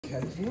How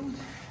you feeling?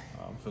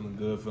 I'm feeling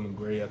good, feeling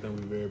great. I think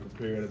we're very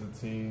prepared as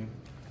a team.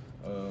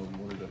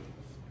 One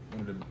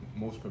of the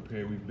most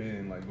prepared we've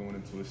been, like going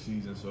into a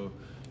season. So,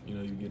 you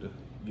know, you get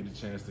a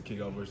chance to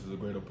kick out versus a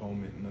great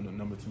opponent,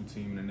 number 2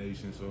 team in the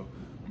nation. So,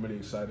 I'm really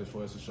excited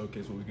for us to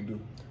showcase what we can do.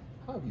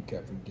 How have you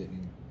kept from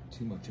getting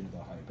too much into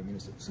the hype? I mean,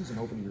 it's a season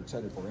opener you're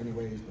excited for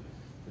anyways, but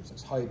there's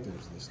this hype,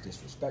 there's this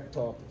disrespect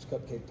talk, there's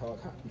cupcake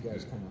talk. How have you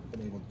guys kind of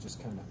been able to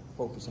just kind of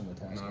focus on the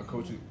task?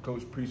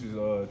 Coach preaches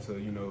to,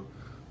 you know,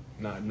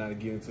 not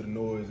get into the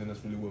noise, and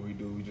that's really what we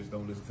do. We just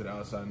don't listen to the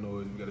outside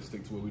noise. We got to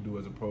stick to what we do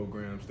as a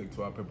program, stick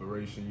to our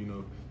preparation. You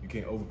know, you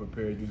can't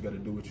over-prepare. You just got to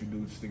do what you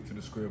do, stick to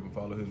the script and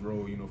follow his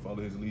role, you know,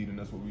 follow his lead, and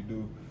that's what we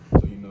do.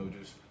 So, you know,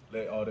 just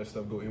let all that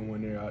stuff go in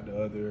one ear, out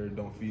the other.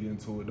 Don't feed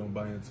into it, don't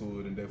buy into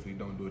it, and definitely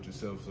don't do it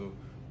yourself. So,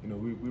 you know,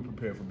 we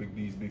prepare for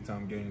these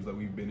big-time games like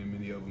we've been in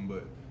many of them,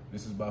 but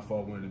this is by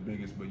far one of the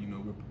biggest, but, you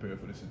know, we're prepared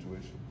for the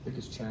situation.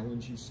 Biggest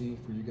challenge you see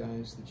for you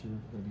guys that you're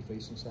going to be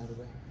facing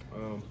Saturday?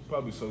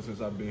 Probably so.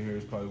 Since I've been here,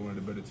 it's probably one of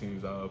the better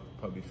teams I'll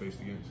probably faced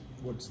against.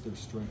 What's their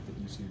strength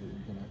that you see that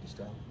you're going to have to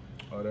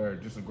stop? They're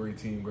just a great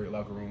team, great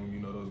locker room.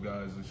 You know, those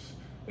guys,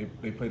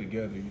 they play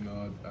together. You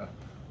know,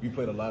 we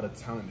played a lot of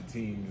talented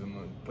teams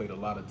and played a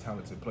lot of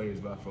talented players,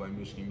 but I feel like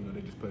Michigan, you know,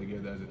 they just play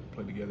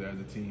together as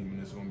a team,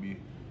 and it's going to be,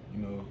 you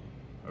know,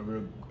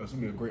 it's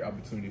going to be a great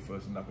opportunity for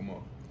us to knock them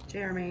off.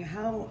 Jeremy,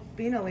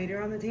 being a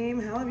leader on the team,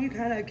 how have you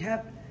kind of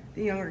kept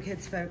the younger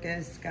kids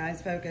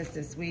guys focused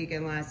this week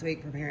and last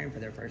week preparing for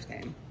their first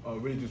game?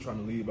 Really just trying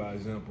to lead by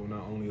example,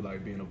 not only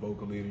like being a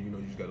vocal leader, you know,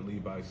 you just got to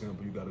lead by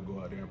example. You got to go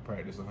out there and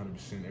practice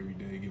 100% every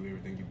day, give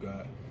everything you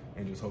got,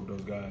 and just hope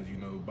those guys, you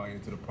know, buy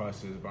into the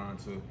process, buy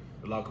into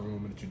the locker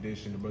room and the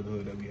tradition, the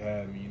brotherhood that we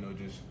have, and, you know,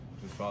 just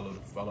follow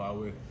our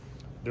way.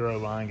 Their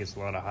O-line gets a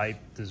lot of hype,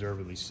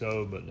 deservedly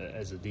so, but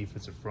as a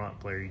defensive front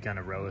player, you kind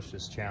of relish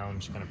this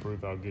challenge, kind of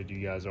prove how good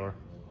you guys are?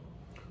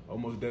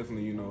 Most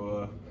definitely, you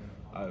know,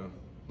 I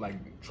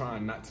like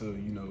trying not to,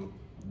 you know,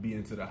 be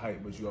into the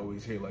hype, but you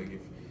always hear, like,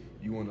 if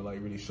you want to,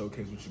 like, really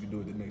showcase what you can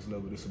do at the next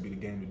level, this will be the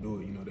game to do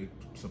it. You know, they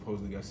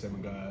supposedly got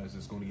 7 guys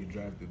that's going to get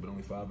drafted, but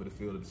only 5 of the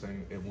field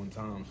at one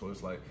time. So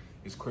it's like,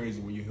 it's crazy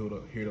when you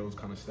hear those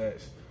kind of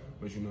stats.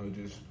 But, you know,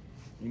 just,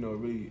 you know,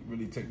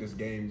 really take this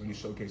game, really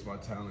showcase my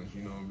talents,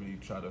 you know, and really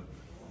try to,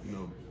 you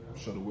know,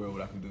 show the world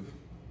what I can do.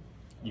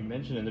 You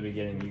mentioned in the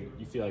beginning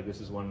you feel like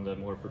this is one of the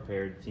more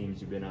prepared teams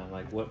you've been on.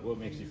 Like, what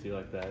makes you feel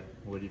like that?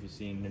 What have you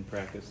seen in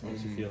practice that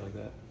makes you feel like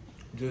that?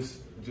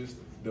 Just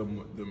the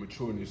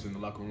matureness in the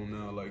locker room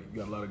now. Like, you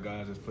got a lot of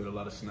guys that's played a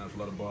lot of snaps, a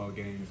lot of ball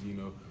games. You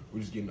know, we're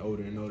just getting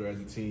older and older as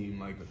a team.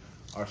 Like,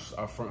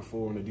 our front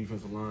four on the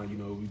defensive line, you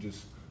know, we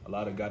just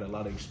got a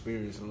lot of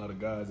experience and a lot of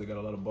guys that got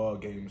a lot of ball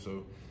games.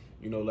 So,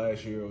 you know,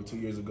 last year or 2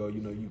 years ago,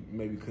 you know, you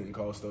maybe couldn't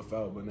call stuff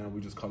out, but now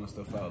we're just calling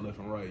stuff out left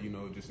and right. You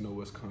know, just know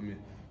what's coming,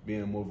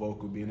 being more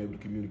vocal, being able to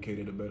communicate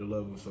at a better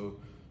level. So,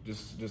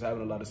 just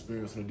having a lot of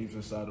experience on the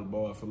defensive side of the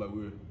ball, I feel like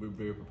we're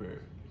very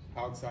prepared.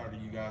 How excited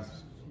are you guys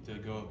to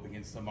go up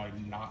against somebody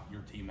not your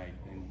teammate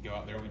and go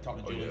out there? We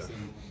talked to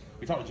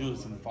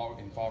Julius in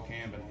fall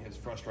camp, and his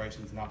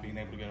frustrations not being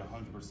able to get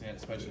 100%,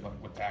 especially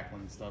like with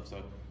tackling and stuff.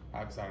 So,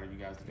 how excited are you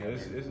guys to go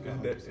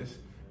there?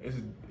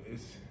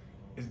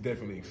 It's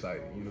definitely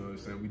exciting, you know what I'm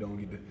saying? We don't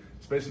get to,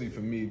 especially for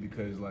me,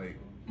 because, like,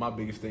 my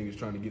biggest thing is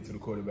trying to get to the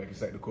quarterback and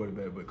sack the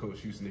quarterback, but Coach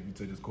Houston, if you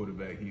touch his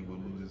quarterback, he will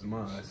lose his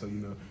mind. So, you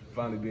know,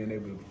 finally being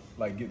able to,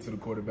 like, get to the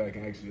quarterback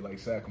and actually, like,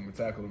 sack him or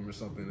tackle him or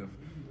something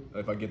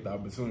if I get the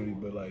opportunity.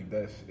 But, like,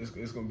 it's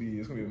gonna be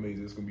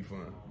amazing. It's gonna be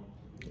fun.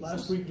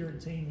 Last week during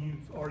team,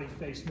 you've already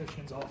faced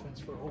Michigan's offense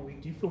for a whole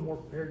week. Do you feel more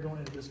prepared going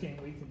into this game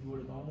week than you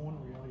would a normal one,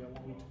 or you only got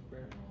 1 week to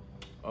prepare?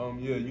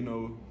 Yeah, you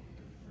know,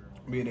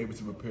 being able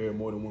to prepare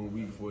more than 1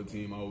 week for a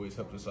team always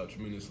helps us out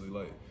tremendously.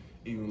 Like,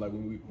 even like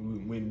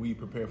when we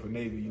prepare for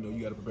Navy, you know,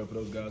 you got to prepare for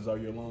those guys all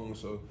year long.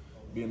 So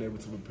being able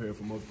to prepare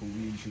for multiple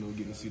weeks, you know,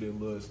 getting to see their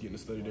looks, getting to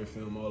study their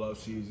film all off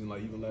season.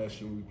 Like, even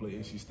last year when we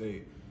played NC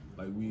State,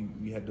 like,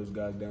 we had those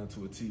guys down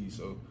to a T.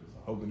 So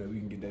hoping that we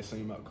can get that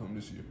same outcome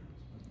this year.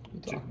 You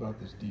talk about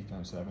this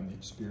defense having the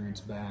experience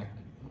back.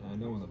 I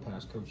know in the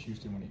past, Coach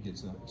Houston, when he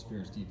gets an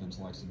experienced defense,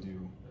 likes to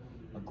do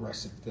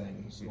aggressive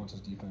things. He wants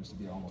his defense to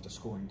be almost a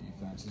scoring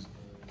defense.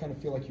 Kind of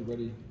feel like you're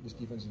ready. This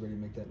defense is ready to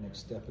make that next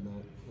step in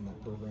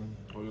that program.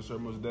 Oh yes, sir,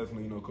 most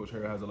definitely. You know, Coach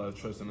Harris has a lot of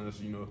trust in us.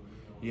 You know,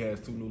 he has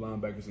 2 new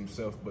linebackers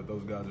himself, but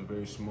those guys are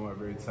very smart,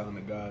 very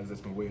talented guys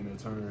that's been waiting their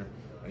turn.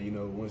 And, you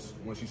know,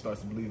 once he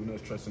starts to believe in us,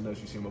 trusting us,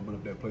 you see him open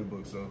up that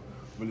playbook. So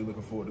really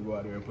looking forward to go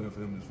out there and playing for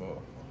him this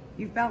fall.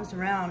 You've bounced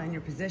around in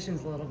your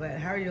positions a little bit.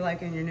 How are you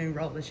liking your new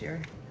role this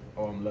year?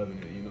 Oh, I'm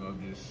loving it. You know,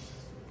 I just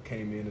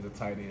came in as a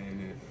tight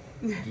end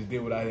and just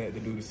did what I had to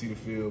do to see the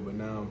field, but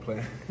now I'm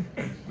playing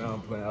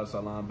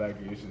outside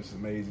linebacker. It's just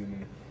amazing,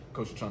 and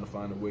Coach is trying to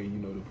find a way, you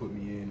know, to put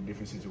me in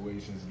different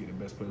situations, get the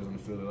best players on the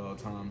field at all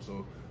times.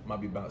 So I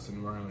might be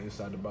bouncing around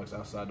inside the box,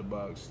 outside the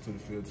box, to the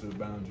field, to the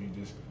boundary,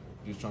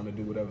 just trying to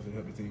do whatever to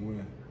help the team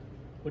win.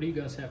 What do you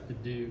guys have to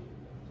do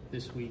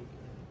this week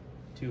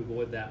to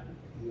avoid that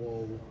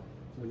wall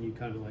when you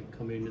kind of like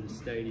come into the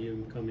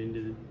stadium, come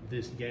into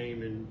this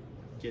game, and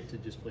get to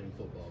just playing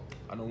football?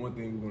 I know one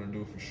thing we're going to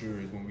do for sure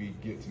is when we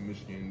get to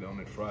Michigan on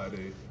that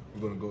Friday,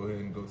 we're going to go ahead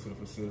and go to the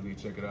facility,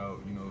 check it out,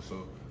 you know,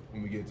 so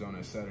when we get to on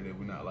that Saturday,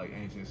 we're not like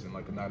anxious and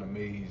like not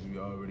amazed. We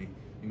already,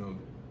 you know,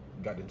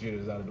 got the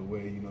jitters out of the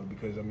way, you know,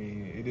 because I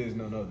mean, it is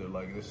none other.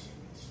 Like it's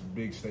a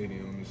big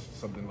stadium. It's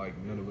something like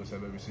none of us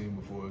have ever seen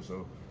before.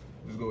 So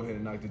just go ahead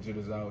and knock the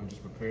jitters out and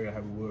just prepare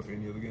how we would for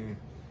any other game.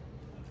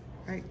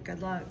 All right,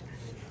 good luck.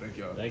 Thank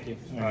y'all. Thank you.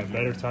 All right,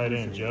 better tight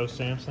end, Joe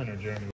Sampson or Jeremy